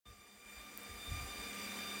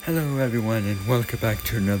Hello everyone, and welcome back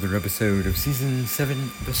to another episode of Season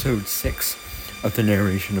 7, Episode 6 of the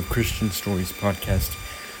Narration of Christian Stories podcast.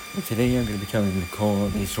 And today I'm going to be telling Nicole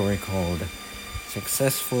a story called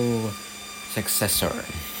Successful Successor.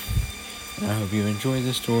 And I hope you enjoy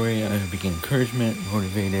this story. I hope you get encouragement,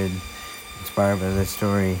 motivated, inspired by this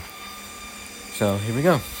story. So here we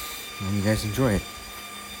go. I hope you guys enjoy it.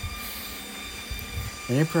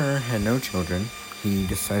 An emperor had no children. He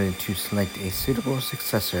decided to select a suitable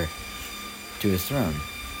successor to his throne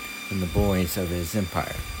from the boys of his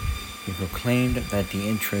empire. He proclaimed that the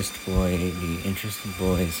interested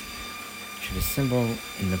boys should assemble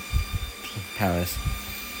in the palace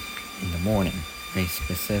in the morning, a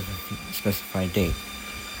specified date.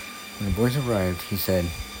 When the boys arrived, he said,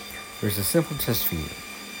 "There's a simple test for you.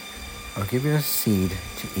 I'll give you a seed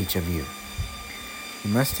to each of you.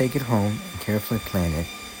 You must take it home and carefully plant it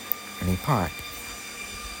in a pot.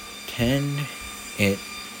 Tend it,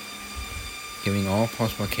 giving all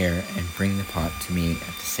possible care, and bring the pot to me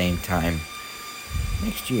at the same time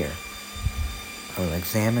next year. I will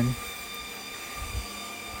examine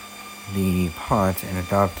the pot and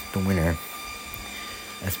adopt the winner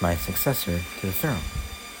as my successor to the throne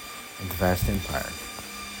of the vast empire."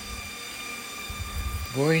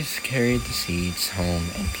 The boys carried the seeds home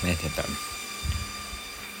and planted them.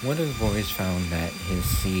 One of the boys found that his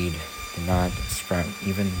seed did not sprout,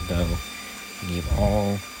 even though he gave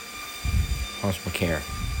all possible care.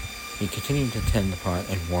 He continued to tend the pot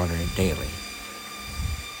and water it daily,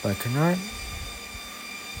 but could not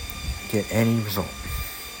get any result.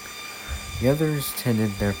 The others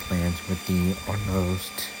tended their plants with the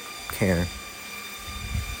utmost care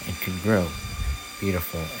and could grow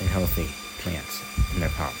beautiful and healthy plants in their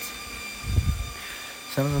pots.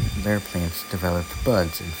 Some of their plants developed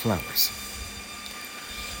buds and flowers.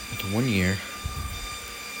 After 1 year,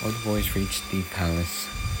 all the boys reached the palace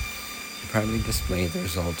to proudly display the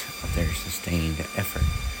result of their sustained effort.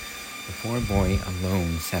 The poor boy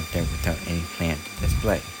alone sat there without any plant to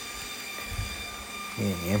display.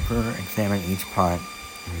 The emperor examined each pot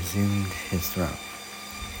and resumed his throne.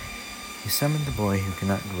 He summoned the boy who could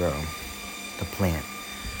not grow the plant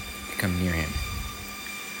to come near him.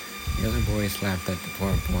 The other boys laughed at the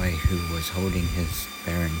poor boy who was holding his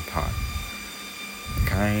barren pot.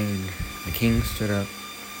 The king stood up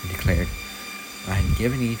and declared, "I had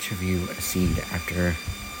given each of you a seed after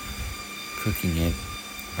cooking it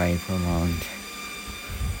by prolonged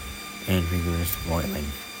and rigorous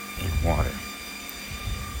boiling in water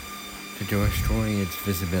to destroy its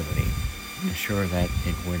visibility and ensure that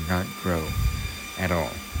it would not grow at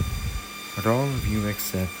all. But all of you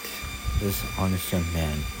except this honest young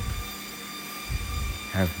man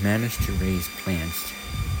have managed to raise plants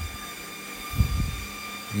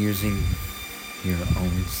using your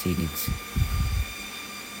own seeds.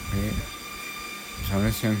 This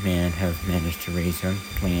honest young man have managed to raise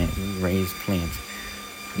plants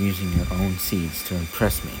using your own seeds to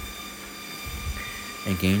impress me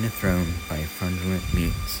and gain a throne by fraudulent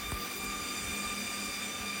means."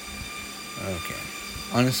 Okay.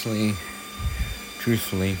 Honestly,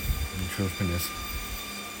 truthfulness,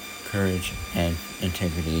 courage, and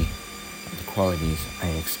integrity are the qualities I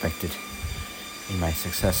expected in my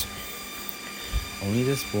successor. Only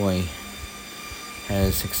this boy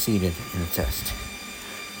has succeeded in the test.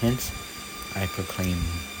 Hence, I proclaim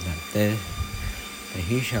that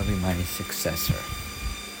he shall be my successor.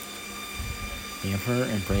 The emperor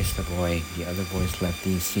embraced the boy. The other boys left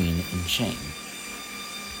the scene in shame.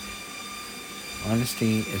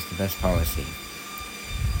 Honesty is the best policy.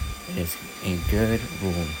 It is a good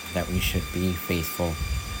rule that we should be faithful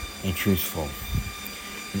and truthful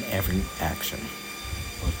in every action,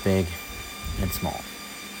 both big and small.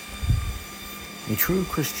 A true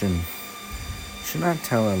Christian should not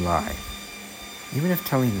tell a lie, even if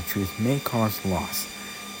telling the truth may cause loss,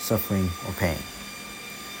 suffering, or pain.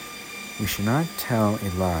 We should not tell a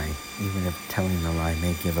lie, even if telling the lie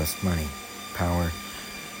may give us money, power,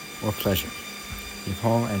 or pleasure.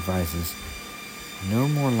 Paul advises, "No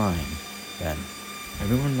more lying, then.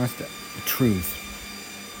 Everyone must tell the truth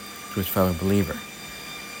to his fellow believer,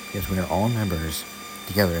 because we are all members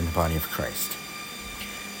together in the body of Christ."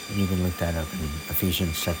 And you can look that up in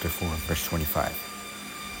Ephesians chapter 4, verse 25.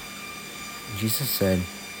 Jesus said,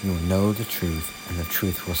 "You will know the truth, and the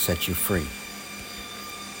truth will set you free."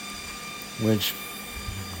 Which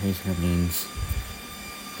basically means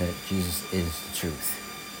that Jesus is the truth.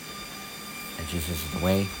 That Jesus is the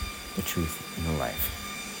way, the truth, and the life.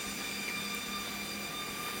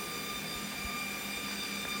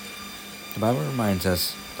 The Bible reminds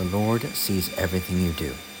us the Lord sees everything you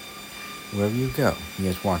do. Wherever you go, He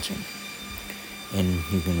is watching. And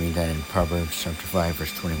you can read that in Proverbs chapter 5,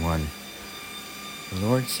 verse 21. The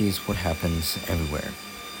Lord sees what happens everywhere.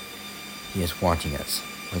 He is watching us,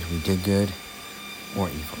 whether we did good or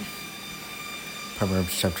evil.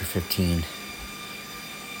 Proverbs chapter 15,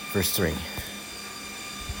 verse 3.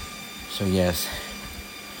 So yes,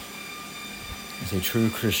 as a true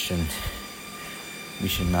Christian, we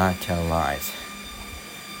should not tell lies,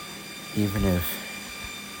 even if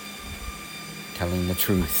telling the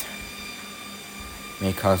truth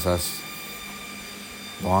may cause us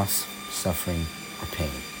loss, suffering, or pain.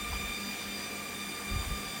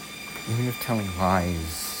 Even if telling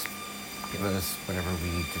lies give us whatever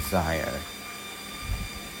we desire.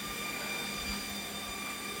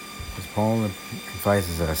 As Paul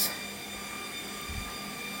advises us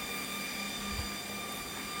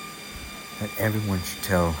that everyone should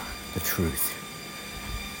tell the truth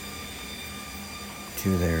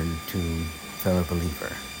to their fellow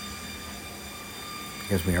believer,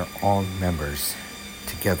 because we are all members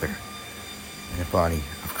together in the body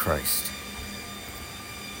of Christ.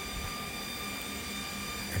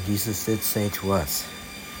 And Jesus did say to us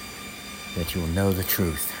that you will know the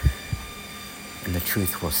truth, and the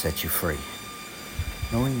truth will set you free.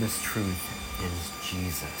 Knowing this truth is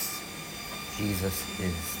Jesus. Jesus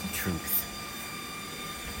is the truth.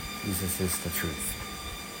 Jesus is the truth.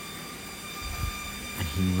 And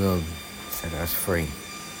He will set us free.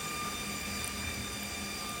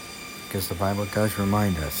 Because the Bible does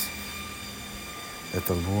remind us that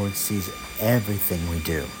the Lord sees everything we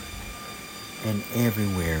do and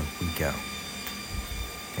everywhere we go.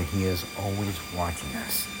 That He is always watching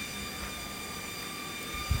us.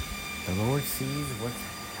 The Lord sees what's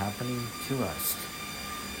happening to us.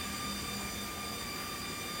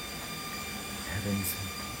 Heaven's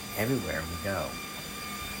everywhere we go.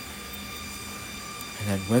 And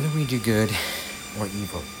that whether we do good or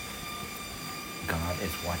evil, God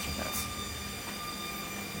is watching us.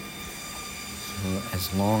 So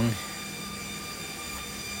as long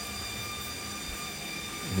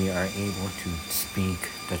we are able to speak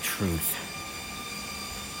the truth,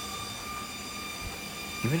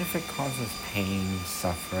 even if it causes pain,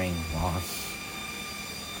 suffering, loss,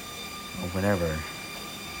 or whatever,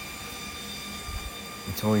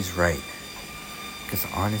 it's always right. Because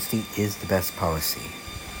honesty is the best policy.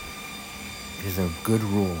 It is a good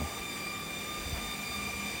rule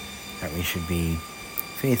that we should be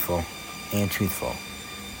faithful and truthful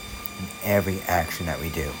in every action that we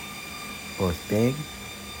do, both big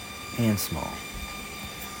and small.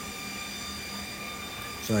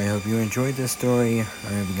 So I hope you enjoyed this story. I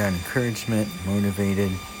hope you got encouragement,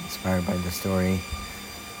 motivated, inspired by the story,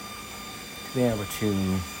 to be able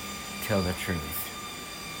to tell the truth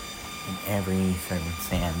in every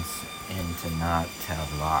circumstance and to not tell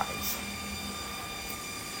lies.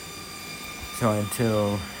 So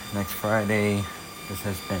until next Friday, this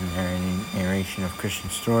has been a narration of Christian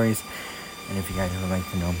stories. And if you guys would like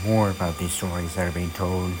to know more about these stories that are being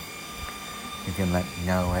told, you can let me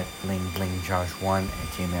know at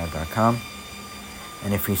blingblingjosh1@gmail.com.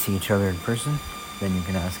 And if we see each other in person, then you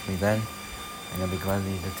can ask me then. And I'll be glad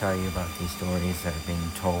to tell you about these stories that are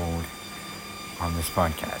being told on this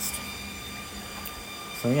podcast.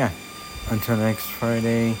 So yeah, until next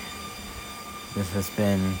Friday, this has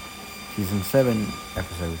been Season 7,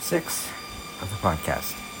 Episode 6 of the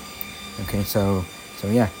podcast. Okay, so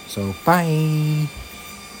bye!